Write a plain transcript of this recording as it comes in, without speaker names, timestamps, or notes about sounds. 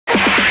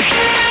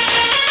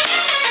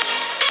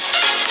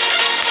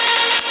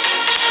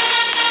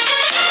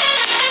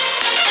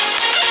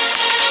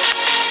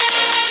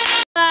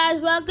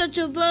welcome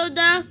to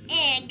Pooda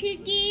and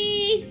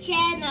Cookie's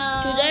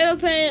channel. Today we're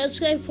playing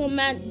Escape from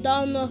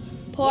Mcdonald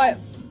part.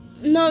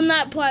 No,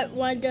 not part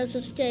 1, just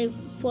Escape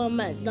from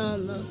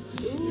McDonald's.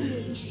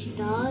 Ooh,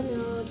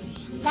 McDonald's.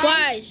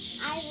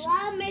 Twice. I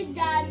love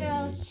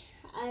McDonald's.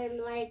 I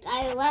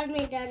love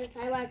McDonald's.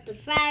 I like the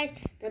fries,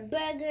 the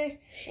burgers.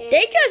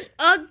 They just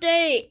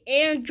update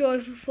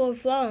Android for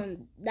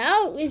phone.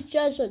 Now it's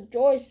just a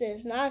joystick,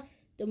 it's not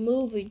the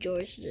movie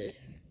joystick.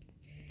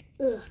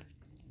 Ugh.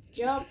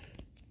 Jump.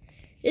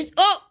 It's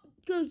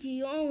Cookie,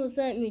 you almost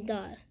let me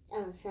die.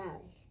 Oh, sorry.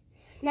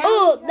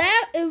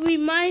 It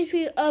reminds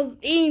me of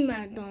eating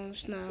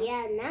McDonald's now.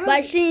 Yeah, now.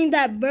 By seeing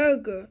that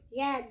burger.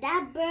 Yeah,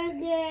 that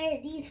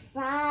burger, these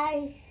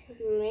fries,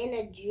 and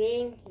a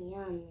drink,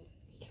 yummy.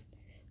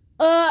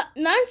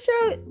 Not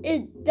sure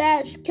if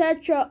that's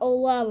ketchup or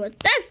lava.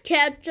 That's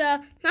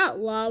ketchup, not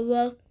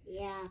lava.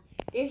 Yeah,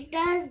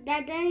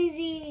 that doesn't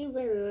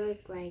even look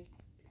like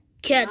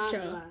ketchup.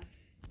 Lava.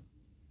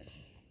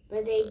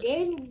 But they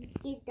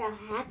didn't get the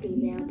Happy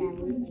Meal that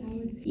we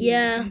had.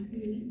 Yeah,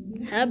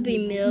 Happy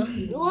Meal.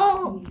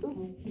 Whoa!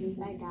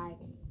 Oops, I died.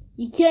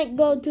 You can't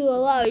go to a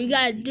lava. You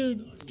gotta do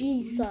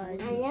these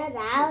sides. I know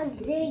that. I was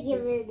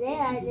thinking, but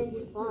then I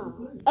just fall.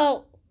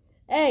 Oh,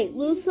 hey,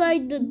 looks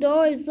like the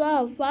door is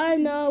locked.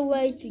 Find another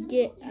way to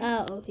get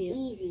out of here.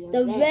 Easy.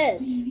 The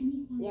vents.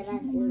 Yeah,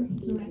 that's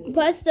easy.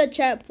 Press the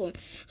checkpoint.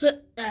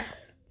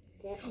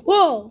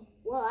 Whoa!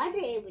 Well, I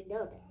didn't even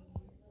know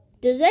that.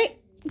 Did they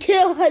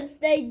kill us?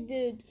 They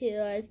do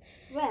kill us.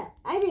 Bruh,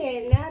 I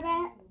didn't know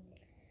that.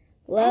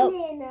 Well, I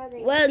didn't know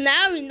that. Well,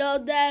 now we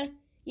know that.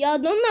 Y'all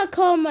do not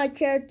call my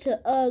character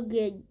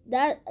ugly.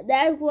 That's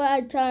what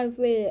I'm trying to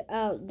figure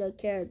out the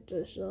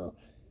character. So,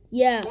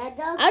 yeah.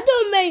 I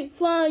don't make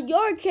fun of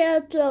your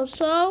character,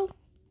 so.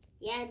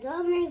 Yeah,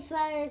 don't make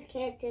fun of his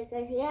character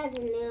because he has a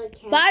new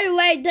account. By the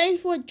way,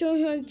 thanks for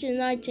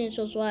 219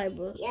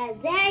 subscribers. Yeah,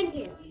 thank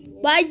you.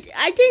 But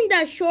I think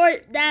that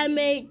short that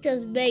made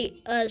just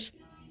made us.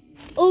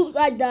 Oops,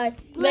 I died.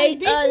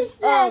 Made us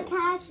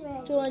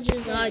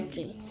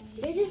 219.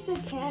 This is the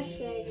cash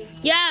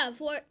register. Yeah,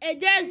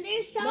 and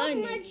there's so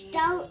money. much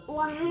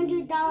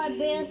 $100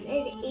 bills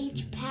in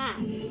each pack.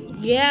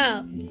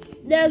 Yeah,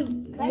 there's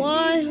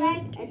one. It's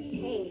like a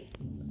tape.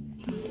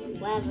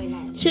 Whatever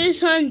that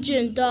is.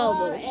 $600.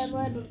 Oh, and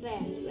rubber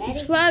band. Ready?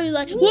 It's probably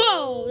like,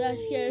 whoa, that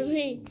scared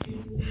me.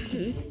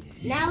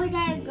 Now we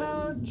gotta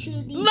go to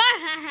the.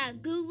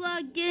 Good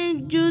luck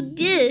getting through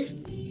this.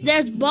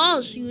 That's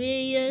balls, you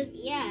idiot.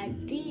 Yeah,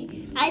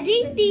 I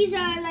think these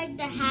are like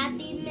the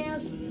Happy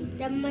Meals,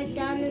 the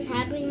McDonald's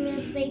Happy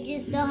Meals. They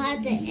just don't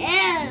have the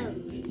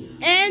M.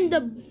 And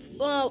the,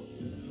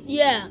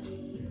 yeah.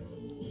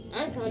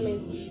 I'm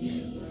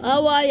coming.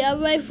 Alright, I'll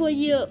wait for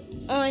you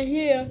on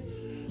here.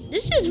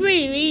 This is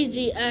really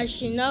easy,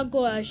 actually. Not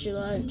good,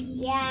 actually.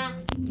 Yeah,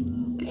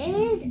 it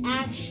is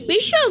actually. We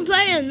should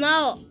play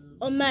another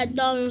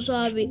McDonald's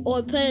obby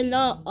or play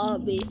another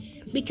obby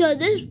because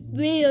this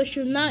video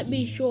should not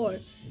be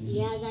short.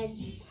 Yeah, guys.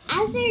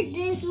 After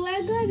this,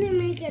 we're going to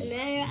make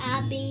another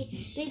obby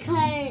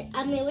because,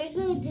 we're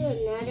going to do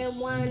another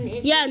one.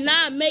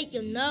 Not make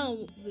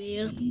another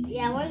video.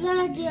 Yeah, we're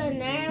going to do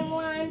another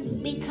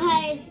one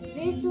because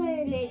this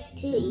one is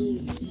too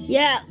easy.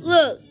 Yeah,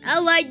 look, I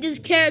like this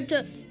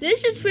character.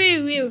 This is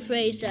pretty real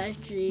face,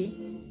 actually.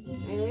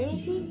 Let me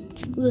see.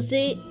 Let's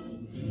see.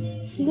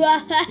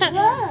 Look.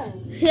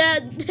 Yeah,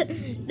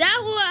 that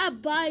what I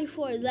buy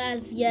for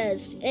last,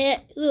 yes.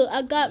 And look,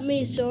 I got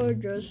me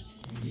soldiers.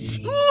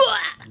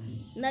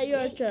 Now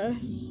your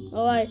turn.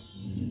 Alright.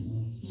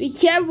 Be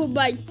careful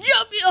by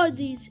jumping on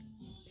these.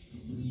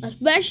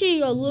 Especially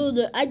your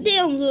Luda. I think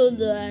I'm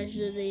Luda,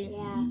 actually.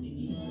 Yeah.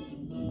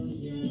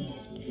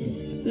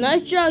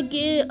 Nice job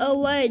getting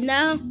away.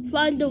 Now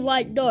find the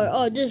white door.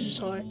 Oh, this is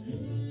hard.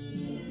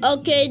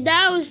 Okay,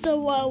 that was the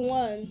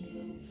one.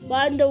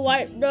 Find the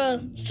white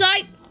door.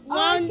 Sight.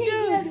 You'll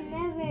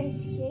never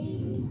escape.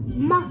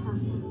 Maha.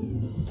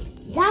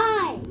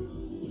 Die.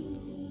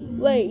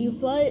 Wait, you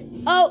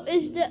find? Oh,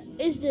 it's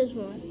this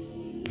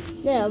one.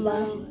 Never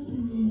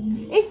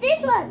mind. It's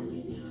this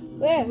one.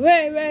 Where?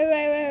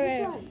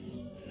 This one.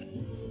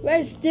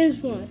 Where's this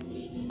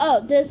one?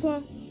 Oh, this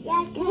one.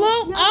 Yeah.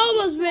 Well, I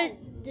almost read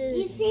this.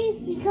 You see,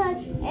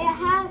 because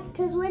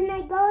when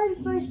I go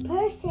in first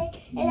person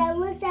and I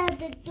looked at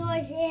the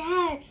doors, it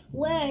had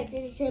words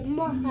and it said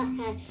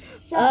Mohaha.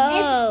 So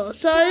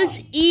it's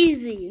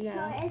easy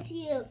now. So if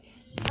you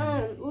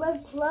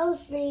look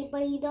closely,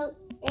 but you don't,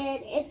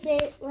 and if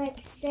it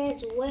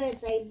says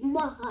words like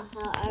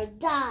Mohaha or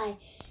die,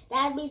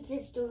 that means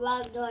it's the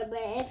wrong door.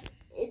 But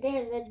if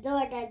there's a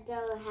door that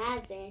don't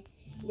have it,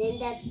 then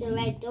that's the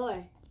right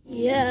door.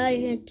 Yeah, I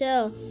can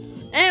tell.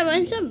 Hey,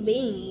 want some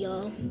beans,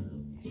 y'all?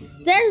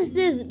 There's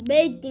this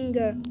baking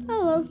girl.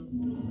 Hello.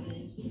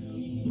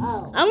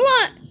 Oh.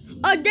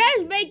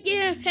 There's baking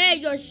her. Hey,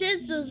 your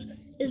sister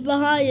is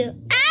behind you.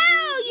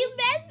 Ow, you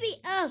messed me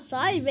up.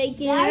 Sorry,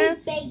 baking her. Sorry,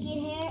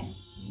 baking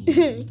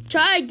hair.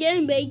 Try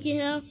again, baking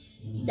her.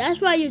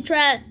 That's why you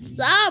try.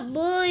 Stop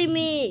bullying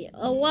me.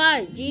 Oh,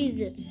 why?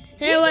 Jesus.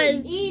 This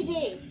is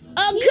easy.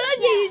 Oh,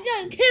 Cookie, you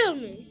just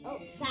killed me. Oh,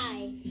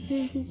 sorry.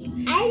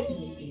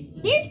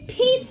 There's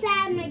pizza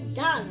at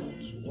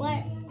McDonald's.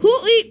 What?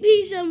 Who eat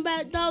pizza in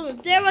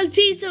McDonald's? There was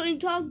pizza in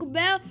Taco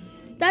Bell.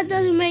 That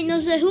doesn't make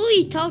no sense.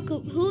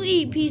 Who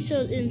eat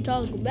pizza in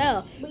Taco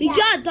Bell? We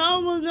got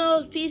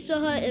Domino's, Pizza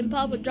Hut, and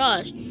Papa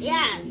John's.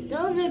 Yeah,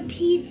 those are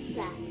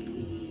pizza.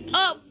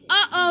 Oh,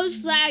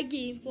 it's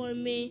lagging for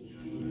me.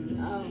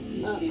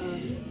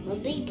 Well,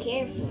 be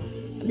careful.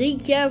 Be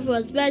careful,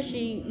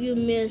 especially you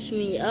mess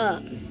me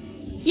up.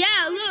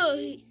 Yeah, look,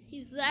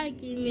 he's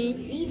lagging me.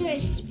 These are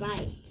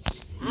spikes.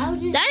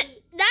 That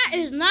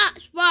is not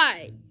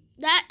Sprite.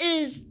 That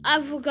is,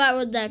 I forgot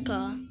what that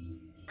called.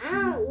 I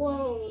don't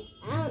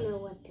know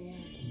what that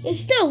is.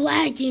 It's still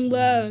lagging,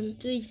 bro.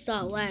 Please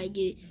stop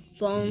lagging,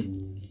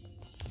 phone.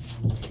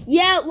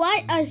 Yeah,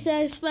 like I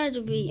said, it's supposed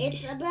to be.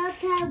 It's about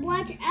time.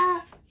 Watch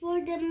out for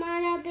the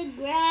mud on the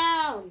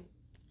ground.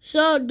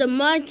 So the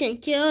mud can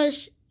kill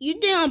us. You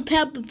think on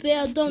Peppa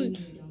Pig don't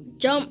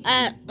jump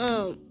at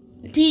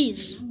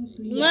these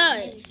mud.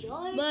 If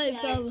George Mud,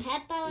 or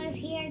Peppa was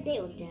here, they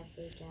would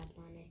definitely jump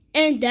on it.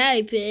 And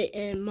Daddy Pig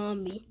and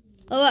Mommy.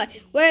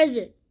 Alright, where is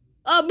it?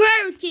 Oh,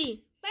 Burger King.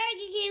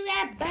 Burger King, we're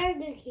at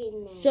Burger King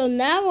now. So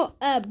now we're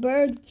at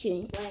Burger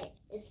King. Wait,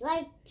 it's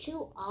like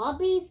 2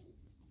 obbies?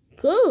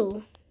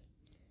 Cool.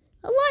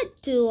 I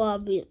like 2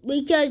 obbies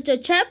because the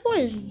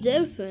checkpoint is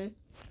different.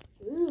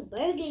 Ooh,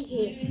 Burger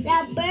King.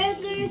 Now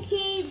Burger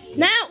King.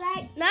 Now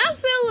I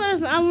feel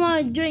like I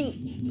want to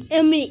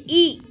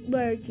eat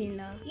Burger King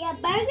now. Yeah,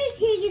 Burger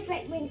King is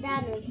like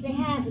McDonald's. They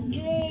have a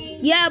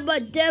drink. Yeah,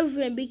 but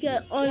different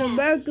because on the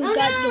Burger King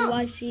got the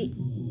white sheet.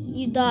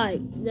 You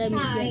died.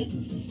 Sorry.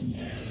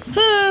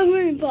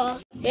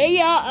 Hey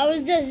y'all, I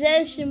was just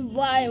dancing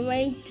by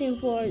waiting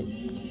for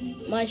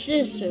my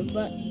sister,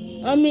 but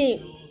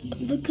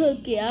the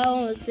cookie. I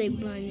don't want to say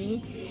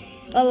bunny.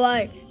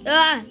 Alright.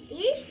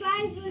 These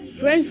fries look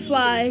French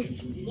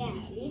fries. Yeah,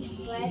 these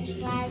French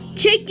fries.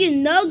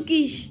 Chicken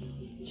nuggets.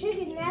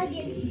 Chicken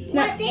nuggets.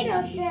 What? They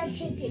don't sell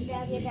chicken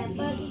nuggets at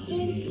Burger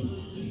King.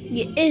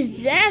 Yeah,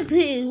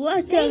 exactly.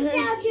 What the They heck?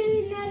 sell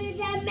chicken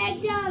nuggets at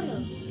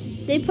McDonald's.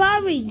 They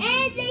probably.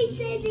 And they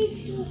say they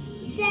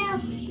sell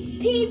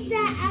pizza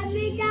at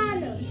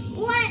McDonald's.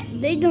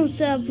 What? They don't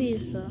sell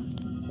pizza.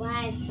 Well,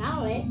 I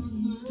saw it.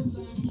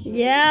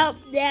 Yeah,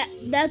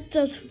 that's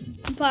just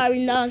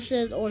probably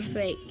nonsense or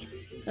fake.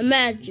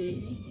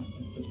 Imagine.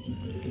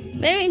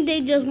 Maybe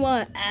they just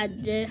want to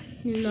add this,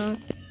 you know.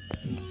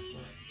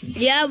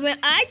 Yeah, when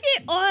I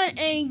get on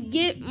and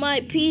get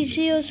my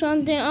PC or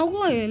something, I'm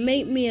going to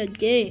make me a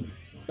game.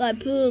 Like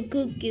Pooda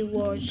Cookie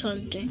War or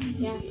something.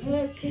 Yeah,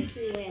 Pooda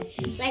Cookie War.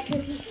 Like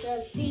Cookie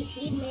C.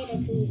 She made a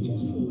Cookie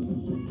C.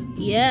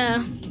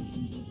 Yeah.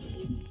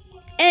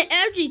 And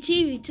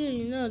FGTV too,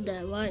 you know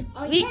that, right?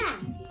 Oh, yeah.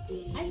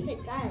 I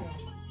forgot that.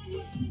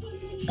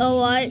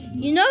 Alright.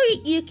 You know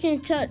you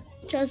can touch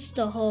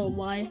the hole,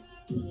 right?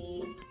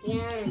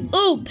 Yeah.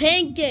 Oh,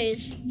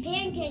 pancakes.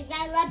 Pancakes.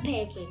 I love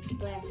pancakes,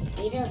 but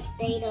they don't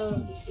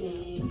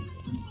sell.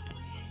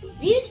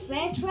 These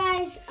French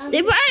fries.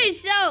 They probably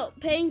sell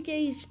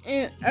pancakes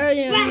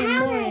early in the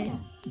morning.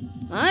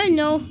 I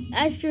know.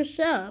 Ask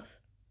yourself.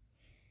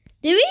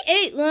 Did we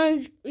eat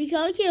lunch? We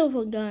can't have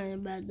forgotten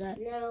about that.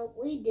 No,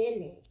 we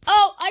didn't.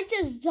 Oh, I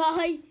just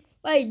died.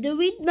 Wait, do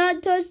we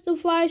not touch the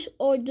fries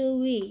or do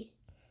we?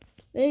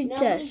 No, we do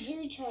touch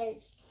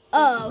fries.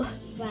 Oh,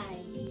 wait.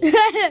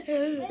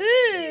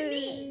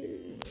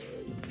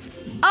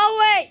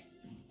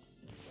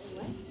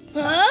 What?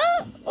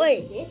 Huh?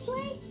 Wait. This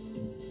way?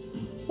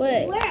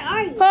 Wait. Where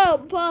are you?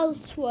 Hold,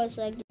 pause for a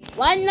second.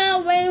 Why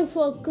not waiting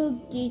for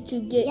Cookie to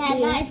get here? Yeah,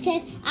 that's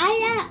because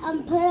I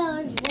thought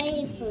Pooda was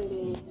waiting for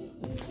me.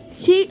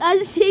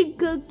 I see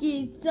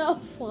Cookie so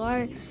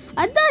far.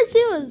 I thought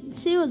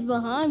she was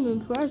behind me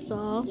first of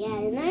all. Yeah,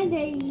 and I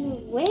thought you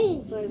were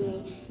waiting for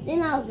me.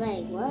 Then I was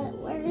like, what?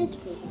 Where is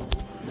Pooda?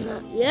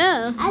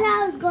 Yeah. I thought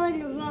I was going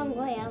the wrong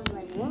way. I was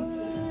like, what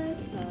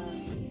the?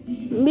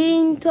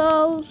 Bean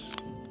toast.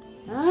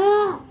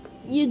 Ah!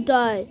 You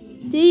died.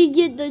 Did you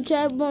get the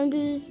chat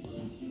bumpers?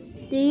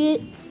 Did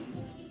you?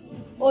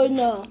 Or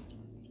no?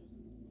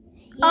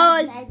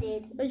 Yes, I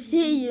did. I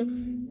see you.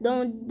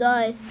 Don't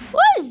die.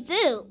 What is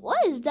this?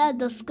 What is that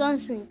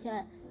disgusting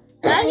cat?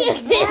 How you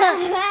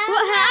can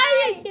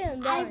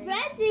die? I'm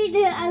pressing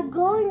it. I'm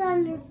going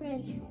on the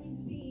French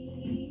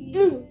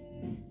fries.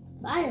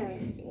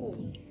 Finally.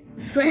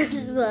 French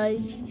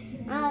fries.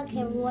 I don't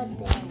care what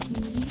the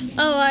heck.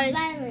 Alright.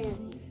 Finally.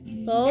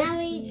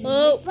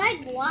 Oh. It's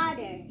like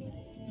water.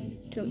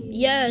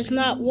 Yeah, it's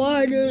not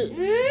water.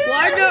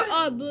 Water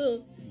or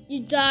blue.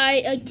 You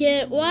die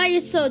again. Why are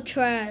you so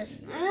trash?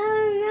 I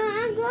don't know.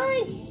 I'm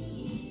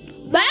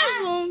going.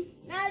 Bathroom.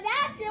 No,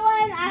 that's the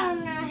one. I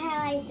don't know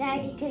how I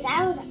died because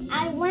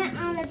I went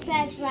on the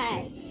French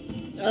fries.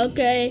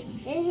 Okay.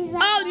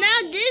 Like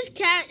now this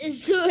cat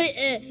is doing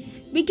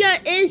it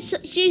because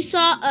she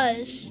saw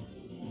us.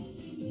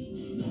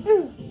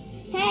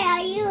 Hey,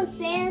 are you a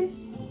fan?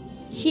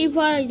 She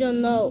probably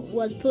don't know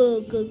what's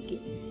Pooda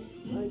Cookie.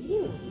 Well,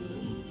 you don't know.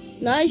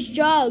 Nice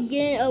job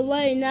getting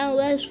away. Now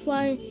let's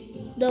find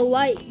the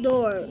white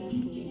door.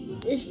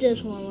 It's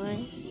this one,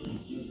 right?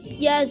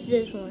 Yeah, it's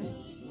this one.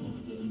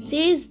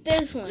 See, it's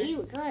this one.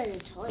 You got a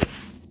toy.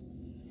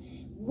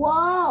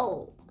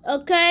 Whoa.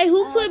 Okay,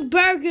 who put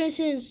burgers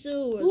in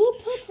sewers? Who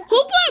put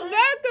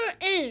burger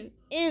in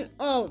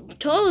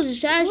total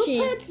distraction?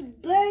 Who puts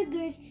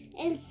burgers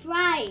and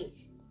fries?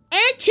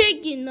 And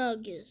chicken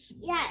nuggets.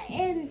 Yeah,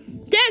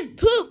 and that's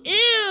poop.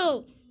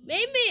 Ew.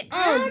 Maybe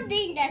I don't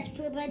think that's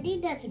poop. I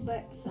think that's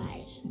burnt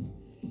fries.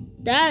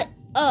 That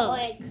Or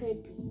it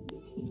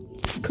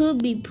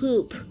could be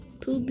poop.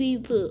 Poopy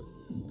poop.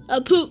 A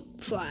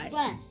poop fry.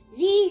 But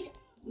these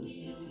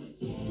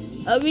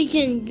we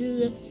can do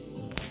the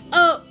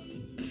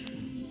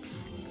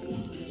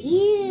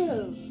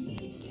Ew.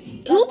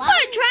 Who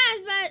put trash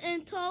bags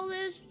in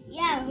toilets?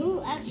 Yeah,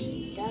 who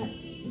actually does?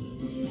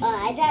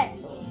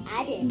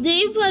 I did. Did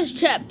you press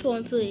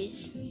checkpoint,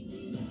 please?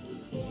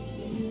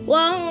 Well,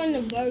 I want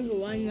the burger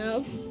right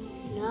now.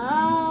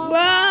 No.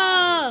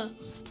 Bro!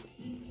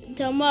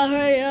 Come on,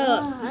 hurry up.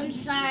 Oh, I'm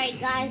sorry,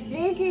 guys.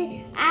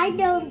 I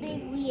don't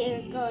think we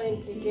are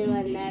going to do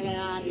another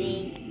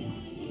obby.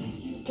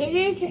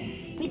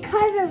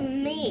 Because of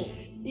me.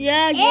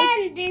 Yeah.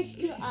 And there's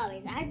 2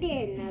 obbies. I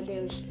didn't know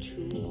there was 2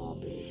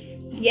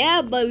 obbies.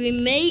 Yeah, but we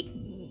may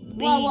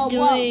be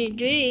doing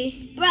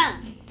 3. Bruh.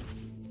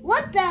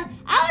 What the?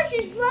 I was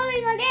just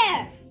floating on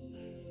air.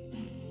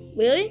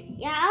 Really?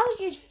 Yeah, I was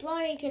just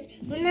floating because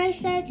when I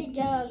started to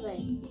jump, I was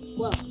like,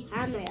 whoa,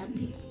 how am I up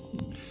here?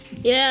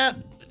 Yeah.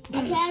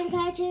 Okay, I'm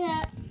catching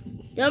up.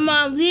 Your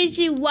mom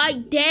literally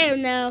right there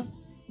now.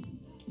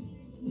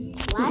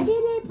 Why do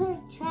they put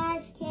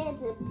trash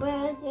cans and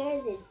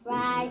burgers and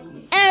fries?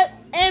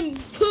 And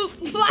poop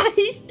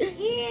fries?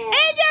 Yeah.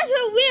 And that's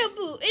a real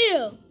poop.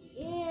 Ew.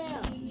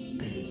 Yeah.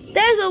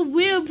 That's a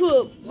real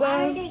poop, bro.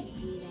 Why do they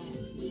do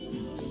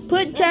that?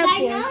 Put I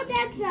checkpoint. know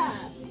that's a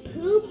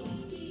poop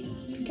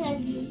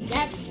because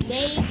that's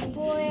made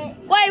for it.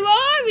 Wait, we're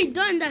already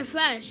done that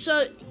fast. So,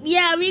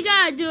 yeah, we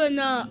gotta do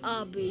another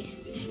obby.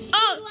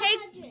 Oh,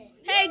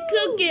 hey,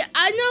 Cookie,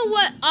 I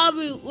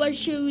know what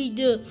should we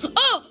do?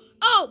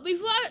 Oh,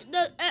 before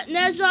the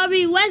next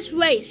obby, let's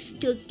race,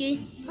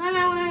 Cookie. Hold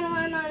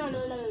on.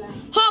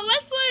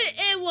 Let's put it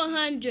in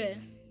 100.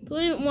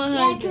 Put it in 100.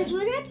 Yeah, because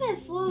when I put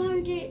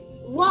 400,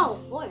 whoa,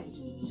 400.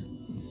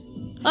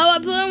 I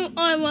put it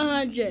on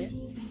 100.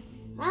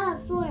 How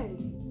about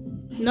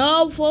 400?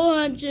 No,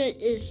 400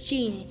 is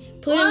cheating.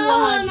 Put it in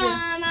 100.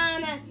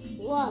 No.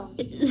 Whoa.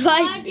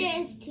 Like, 400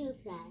 is too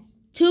fast.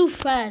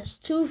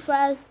 Too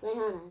fast. Wait,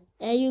 hold on.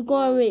 And you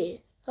gonna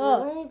read.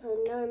 Let me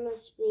put normal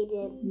speed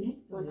in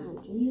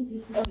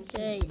 100.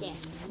 Okay. There.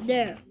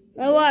 There.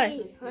 All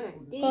right. Hold on.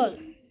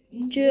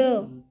 3,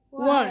 2,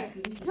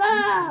 1. Go!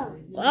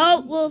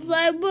 Oh, looks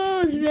like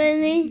booze,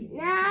 Minnie.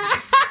 No!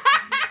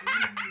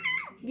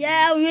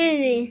 Yeah,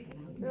 Minnie.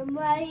 I'm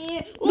right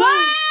here. Whoa!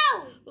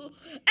 Whoa!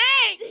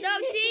 Hey, no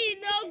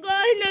cheating, no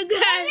going, no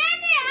going.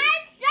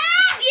 I'm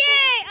sorry!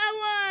 Yay, I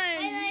won.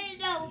 I didn't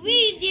know we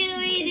do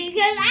it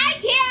because I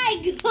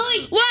can't go.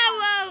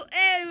 Whoa.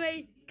 Anyway,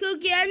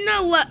 Cookie, I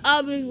know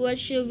what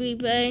should we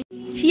play.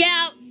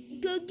 Yeah,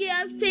 Cookie,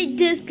 I picked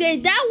this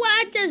game. That's what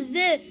I just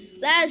did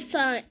last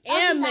time.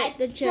 And make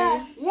the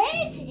challenge. So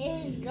this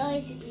is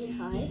going to be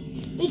hard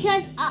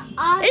because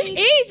it's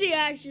easy,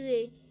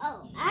 actually.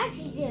 Oh, I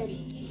actually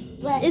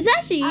did. But it's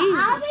actually easy.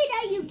 Obby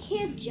that you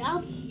can't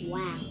jump.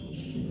 Wow.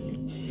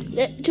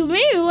 To me,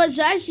 it was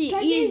actually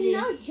easy.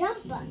 Because there's no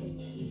jump button.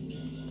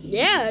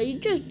 Yeah, you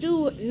just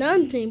do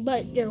nothing,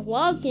 but just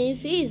walking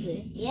is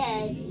easy.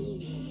 Yeah, it's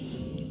easy.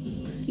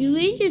 You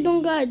literally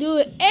don't gotta do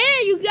it,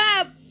 and you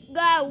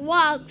gotta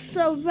walk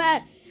so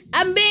fast.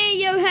 I'm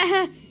being your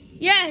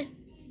yes.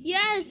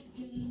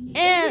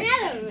 And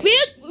we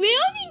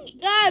only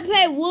gotta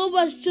pay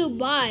Woobas to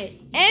buy,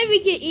 and we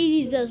can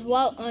easily just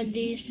walk on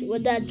these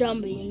without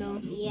jumping, you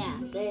know. Yeah,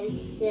 but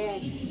it's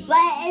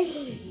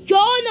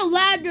join the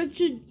ladder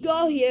to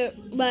go here.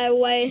 By the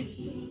way.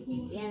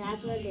 Yeah,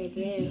 that's what they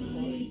did for.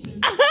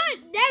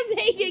 That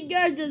making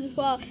girl just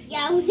fall.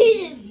 Yeah, we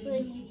just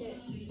pushed her.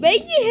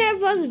 Making her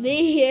supposed to be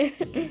here.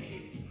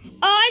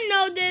 Oh, I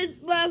know this,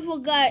 but I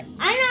forgot.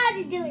 I know how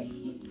to do it.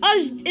 Oh,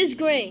 it's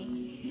green.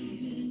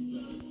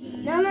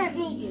 Don't let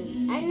me do it.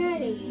 I know how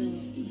to do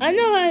it. I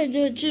know how to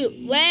do it too.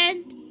 Red?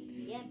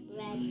 Yep,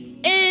 red.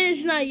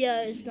 It's not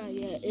yellow. Is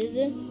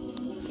it?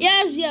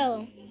 Yeah, it's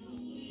yellow.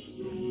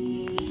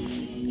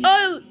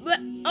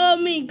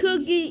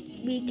 Cookie,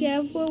 be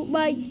careful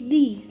like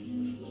these.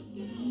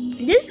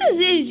 This is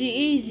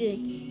easy.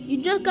 You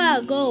just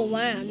gotta go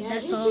around. Yeah,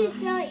 that's this all. is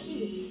so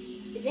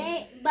easy. If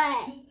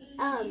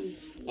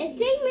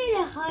they made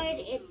it hard,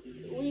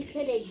 we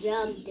could have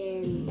jumped,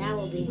 and that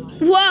would be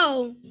hard.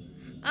 Whoa!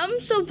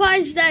 I'm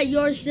surprised that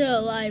you're still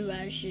alive,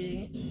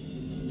 actually.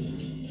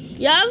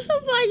 Yeah, I'm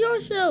surprised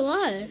you're still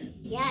alive.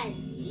 Yeah,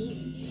 it's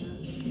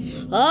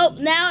easy. Oh,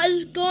 now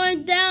it's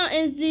going down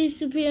and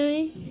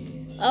disappearing.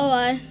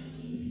 Alright.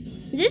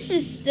 This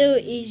is still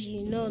easy,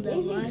 you know that,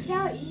 This right? is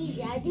so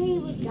easy. I didn't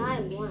even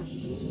die once.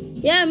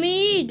 Yeah,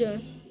 me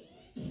either.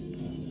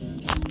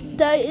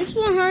 tell you, it's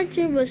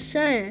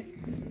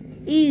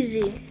 100%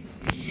 easy.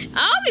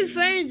 I'll be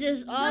finished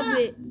this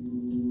obby.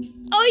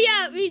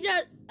 Oh yeah,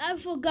 I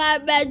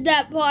forgot about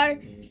that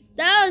part.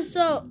 That was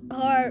so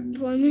hard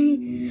for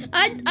me.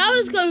 I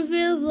was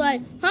confused,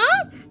 like,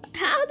 huh?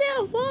 How did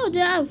I fall?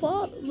 Did I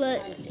fall?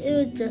 But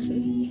it was just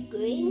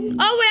green.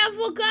 Oh wait, I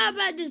forgot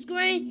about this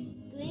green.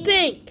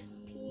 Pink.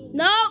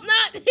 No,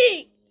 not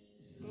pink.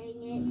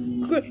 Dang it.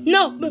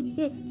 No.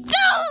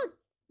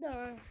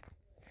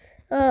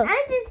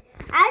 I just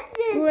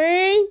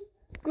green,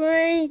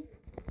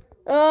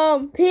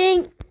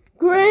 pink,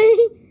 green.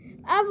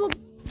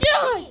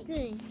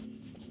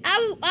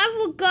 I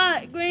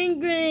forgot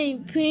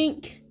green,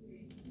 pink,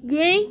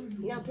 green.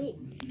 No, pink.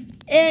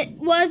 It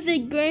was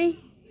it green?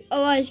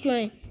 Oh, it's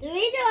green. The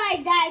reason why I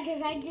died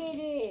because I did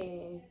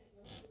it.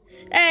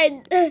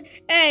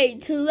 Hey,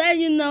 to let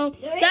you know,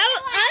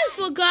 I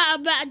forgot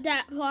about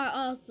that part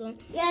also.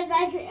 Yeah,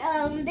 guys,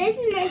 this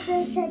is my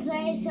first time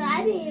playing, so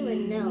I didn't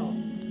even know.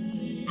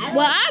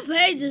 I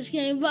played this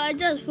game, but I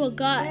just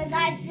forgot. But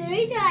guys, the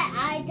reason why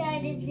I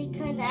died is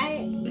because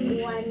I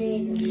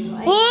wanted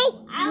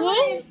full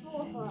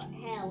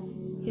health.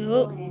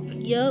 Yup.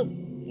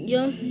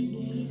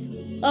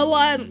 Oh,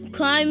 I'm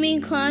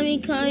climbing.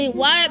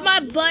 Why my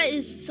butt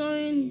is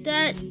showing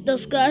that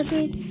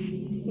disgusting?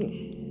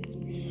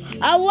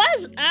 I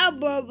was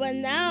Albert, but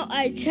now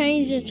I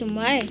changed it to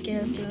my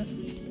character.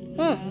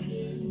 Bro,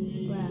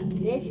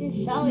 this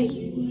is so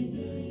easy.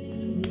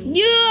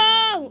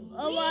 Yo!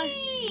 Oh,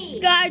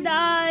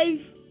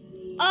 skydive.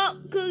 Oh,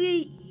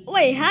 Cookie.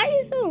 Wait, how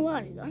you so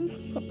alive? I'm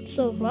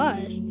so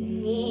fast.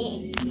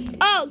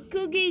 Oh,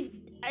 Cookie.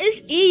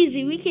 It's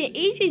easy. We can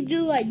easily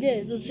do like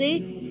this. You see?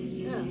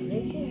 No,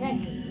 this is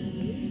like.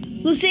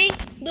 You see?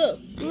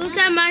 Look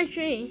at my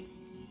screen.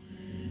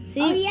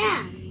 See? Oh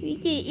yeah. We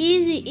can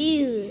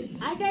easy.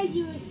 I thought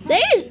you was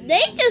talking.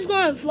 They just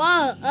gonna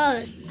follow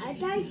us. I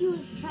thought you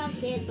was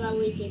talking about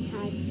we can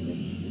touch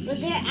it. But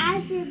they're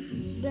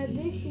asking, but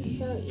this is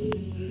so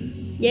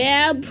easy.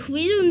 Yeah,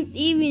 we don't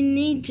even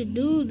need to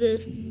do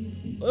this.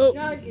 Oh.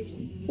 No, it's this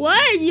one. Where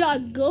are y'all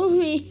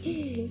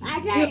going?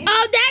 That guy's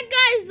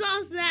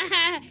lost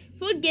that.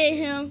 Forget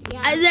him.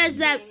 Yeah,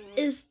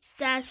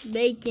 That's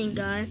bacon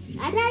guy.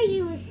 I thought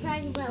you was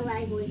talking about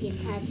like we can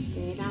touch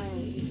it.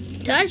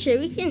 Touch it?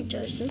 We can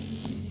touch it.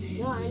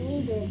 No, I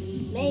need the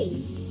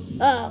maze.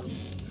 Oh.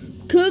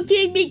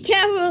 Cookie, be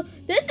careful.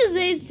 This is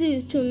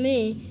easy to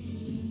me.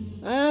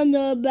 I don't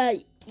know about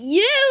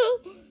you.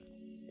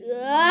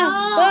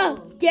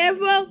 Oh,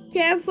 careful.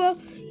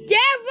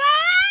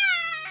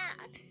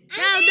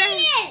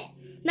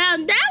 Now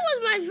that was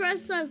my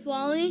first time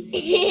falling.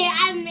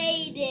 I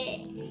made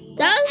it.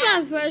 That was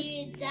my first.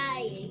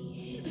 Dying.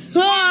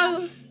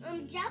 Oh.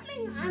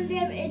 Jumping on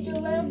them is a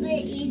little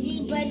bit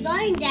easy, but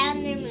going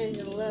down them is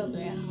a little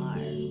bit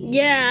hard.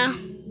 Yeah.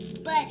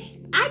 But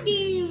I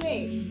did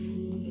it.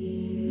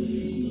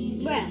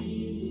 Bruh.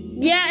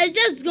 Yeah, it's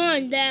just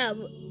going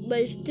down, but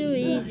it's too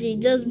easy.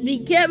 Just be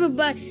careful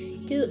about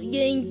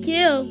getting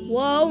killed.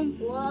 Whoa.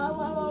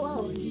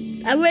 Whoa.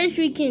 I wish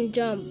we can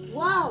jump.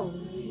 Whoa.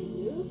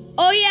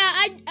 Oh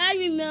yeah, I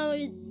remember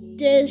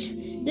this.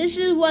 This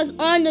is what's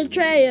on the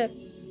trailer.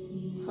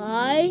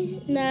 Hi,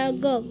 now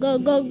go. No,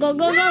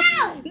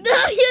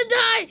 you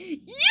died.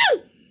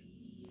 You.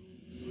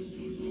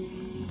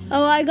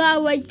 Oh, I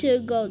gotta wait till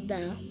it goes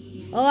down.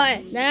 All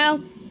right,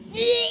 now.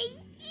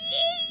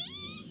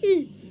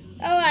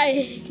 All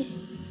right.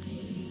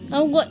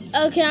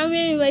 Okay, I'm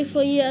gonna wait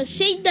for you.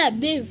 See that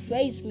big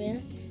face,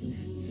 man.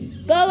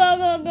 Go.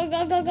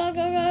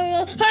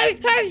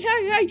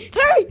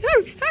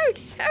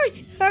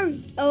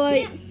 Hurry. Oh,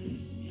 wait.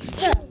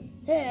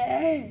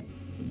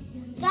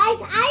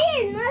 Guys, I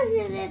didn't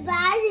listen to it, but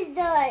I just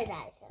do it.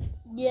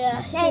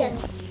 Yeah.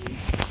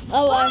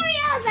 Oh,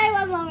 Oreos! I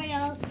love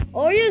Oreos.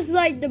 Oreos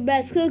like the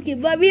best cookie,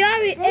 but we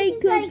already ate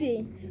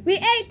cookie. We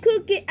ate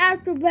cookie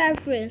after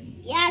breakfast.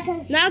 Yeah,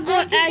 because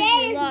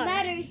today is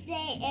Mother's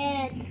Day,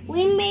 and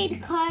we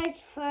made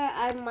cars for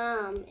our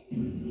mom.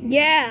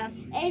 Yeah.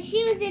 And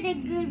she was in a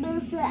good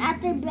mood, so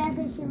after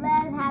breakfast, she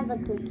let us have a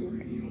cookie.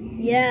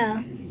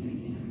 Yeah.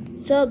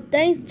 So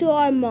thanks to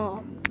our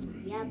mom.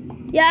 Yep.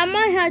 Yeah, I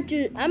might have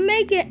to. I'm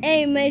making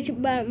animation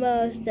about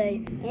Mother's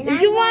Day.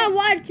 If you want to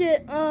watch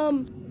it,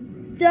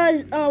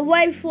 just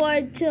wait for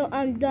it till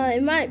I'm done.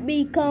 It might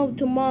be come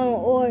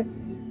tomorrow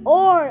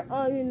or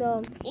you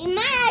know. It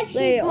might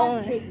actually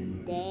come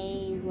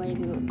today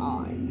later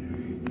on.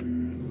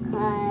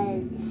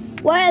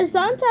 Well,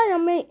 sometimes I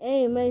make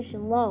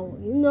animation long.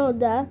 You know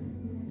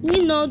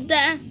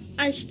that.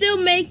 I'm still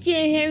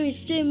making Henry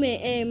still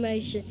make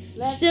animation.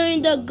 Still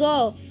in the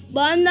goal,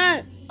 but I'm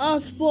not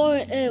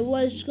spoiling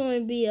what it's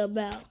going to be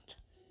about.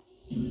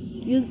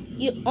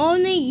 You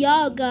only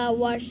y'all gotta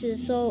watch it,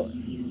 so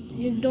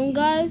you don't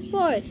gotta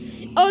spoil it.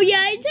 Oh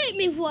yeah, it took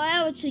me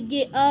forever to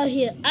get out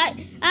here. I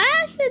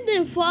actually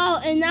didn't fall,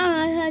 and now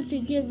I have to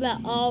get back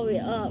all the way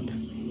up.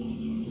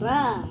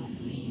 Bruh.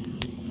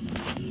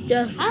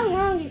 How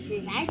long is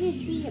it? I just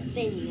see a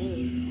big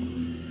move.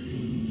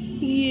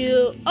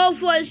 Oh,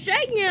 for a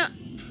second.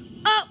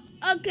 Oh,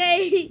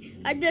 Okay,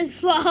 I just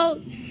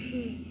fall.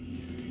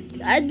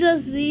 I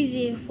just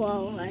easy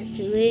fall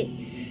actually.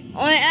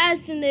 On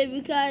accident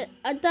because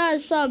I thought I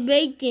saw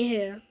bacon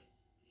here.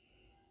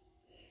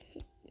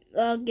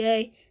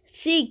 Okay,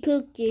 see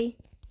cookie.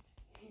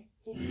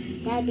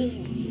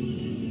 Daddy.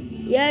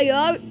 Yeah, you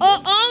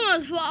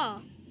almost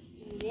fall.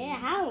 Yeah,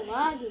 how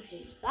long is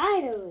this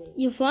finally?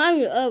 You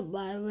finally up,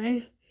 by the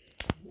way.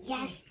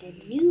 Yes, the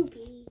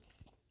newbie.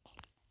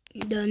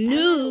 The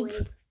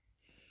noob.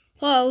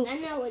 Oh, I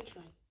know which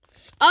one.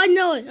 I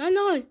know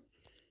it.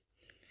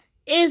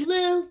 It's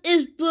blue.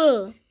 It's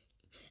blue.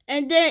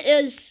 And then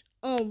it's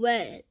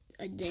red,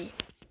 I think.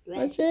 Red?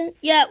 What's it?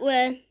 Yeah,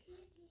 red.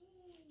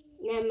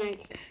 Never mind.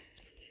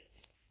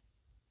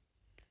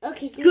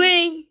 Okay,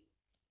 Green.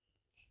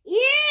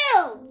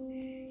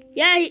 Ew!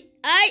 Yeah,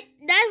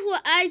 that's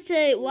what I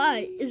say.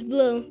 Why? It's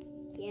blue.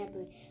 Yeah,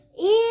 but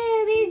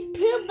ew, there's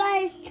poop by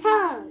his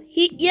tongue.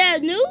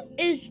 Noob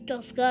is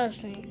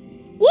disgusting.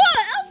 What?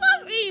 I'm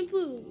not eating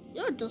poop.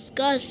 You're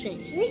disgusting.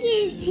 Look at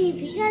his teeth.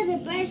 He got the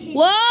brushes.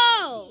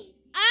 Whoa!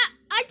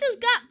 I just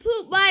got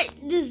pooped by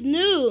this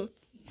noob.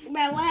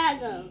 But where I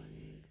go?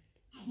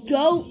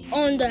 Go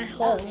on the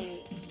hole.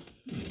 Okay.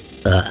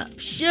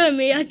 Sure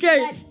me, I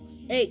just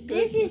ate good.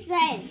 This is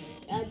like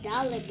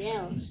dollar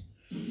bills.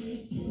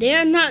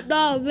 They're not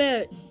dollar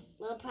bills.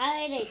 Well,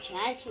 probably they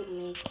tried to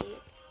make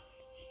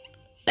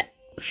it.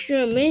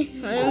 Sure me.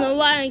 I don't know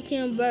why I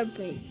can't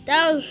burping.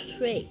 That was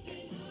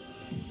fake.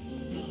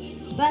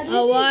 But this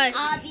is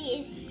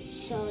obvious.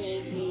 So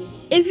easy.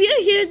 If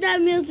you hear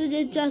that music,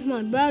 it's just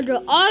my brother.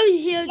 All you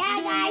hear.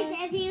 Yeah, guys,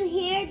 if you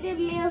hear the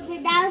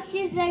music, that's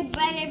just my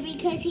brother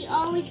because he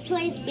always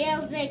plays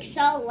music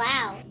so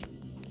loud.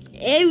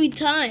 Every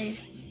time.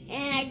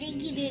 And I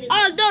think he did it.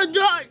 Oh,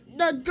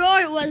 the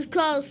door was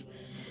closed.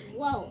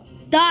 Whoa.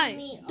 Die.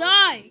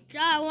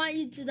 I want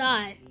you to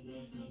die.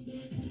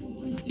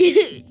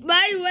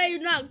 By the way,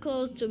 you're not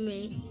close to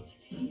me.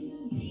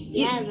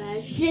 Yeah, but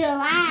I'm still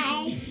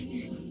alive.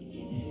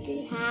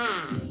 Still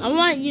high. I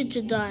want you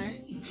to die.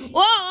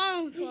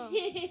 Whoa,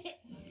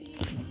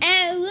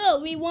 and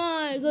look, we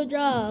won. Good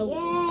job.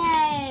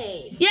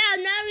 Yay. Yeah,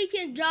 now we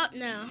can drop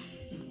now.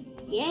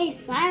 Yay,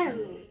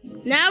 finally.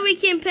 Now we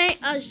can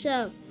paint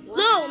ourselves.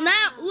 Wow.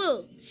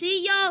 Look.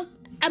 See, y'all?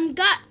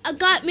 I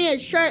got me a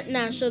shirt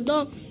now, so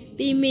don't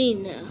be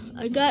mean now.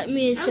 I got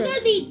me a shirt. I'm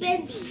gonna be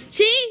bendy.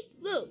 See?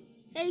 Look.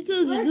 Hey,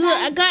 Cookie, look,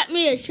 I got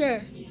me a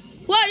shirt.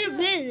 What, you're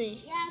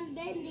bendy? Yeah, I'm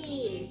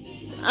bendy.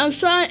 I'm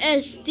Son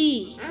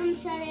SD. I'm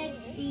Son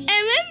XD. And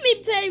let me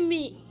play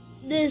me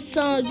this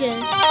song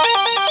again.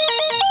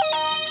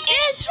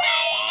 It's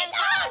raining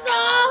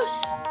tacos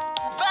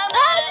from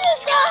the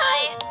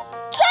sky.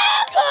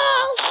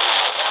 Tacos.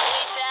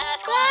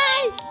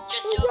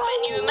 Just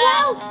open your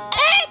mouth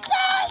and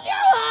close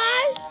your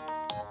eyes.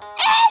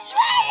 It's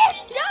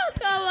raining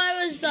tacos. I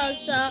was so.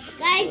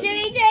 Guys, the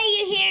reason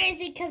you hear is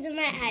because of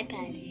my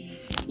iPad.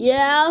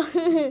 Yeah,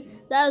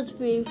 that was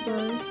pretty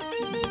fun.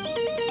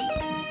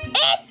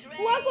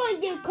 We're going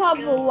to get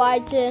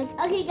copyrighted.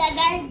 Okay, guys,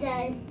 I'm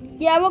done.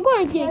 Yeah, we're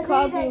going to get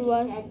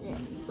copyrighted.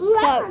 Ooh,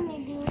 I want to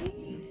do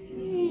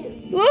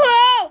it.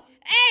 Whoa!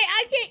 Hey,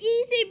 I can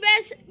easily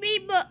mess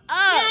people up.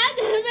 Yeah, I'm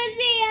going to mess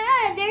me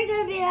up. They're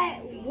going to be like,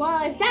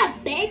 whoa, is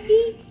that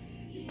Bendy?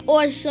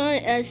 Or Son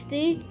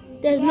SD.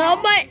 There's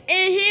nobody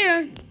in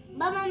here.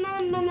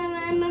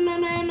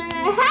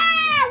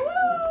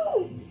 Ha!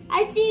 Woo!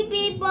 I see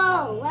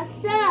people.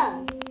 What's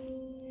up?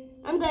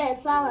 I'm going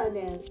to follow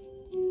them.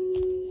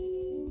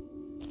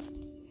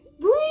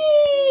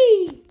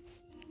 Whee!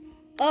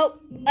 Oh,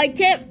 I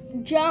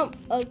can't jump.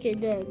 Okay,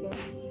 there you go.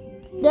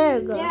 There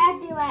you go. They're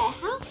acting like,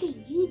 how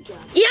can you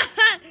jump? Yeah.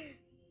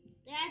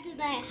 They're acting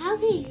like, how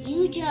can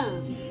you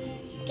jump?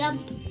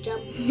 Jump.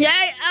 Yeah,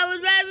 I was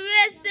about to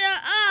mess them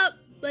up,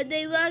 but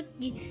they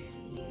lucky.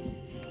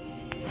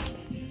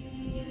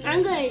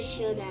 I'm going to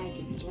show that I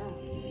can jump.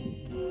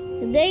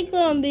 They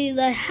gonna be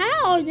like,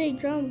 how are they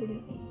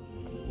jumping?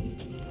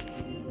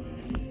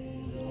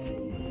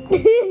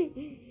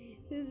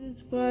 This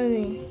is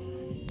funny.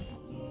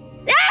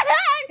 I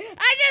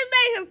just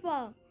made her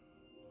fall.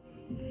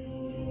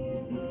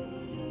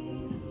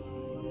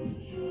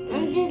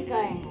 I'm just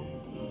going to.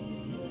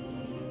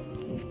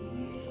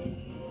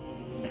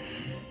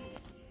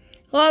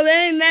 Oh,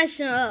 really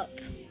messing up.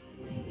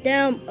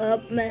 Down,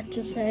 up, meant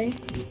to say.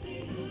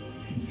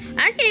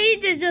 I can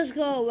either just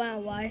go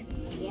around, why?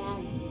 Yeah.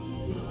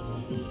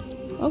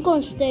 I'm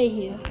gonna stay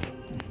here.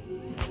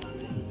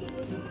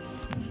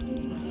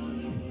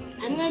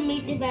 I'm going to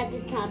meet them at the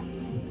top.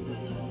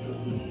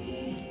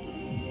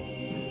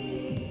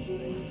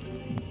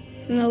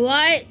 You know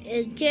what?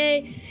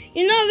 Okay.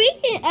 You know, we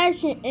can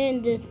actually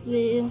end this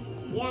video.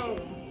 Yeah.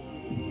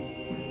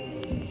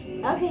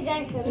 Okay,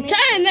 guys. So I'm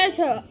trying to mess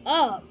her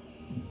up,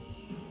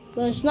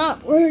 but it's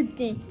not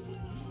working.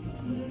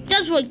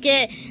 Just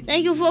forget.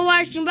 Thank you for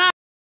watching. Bye.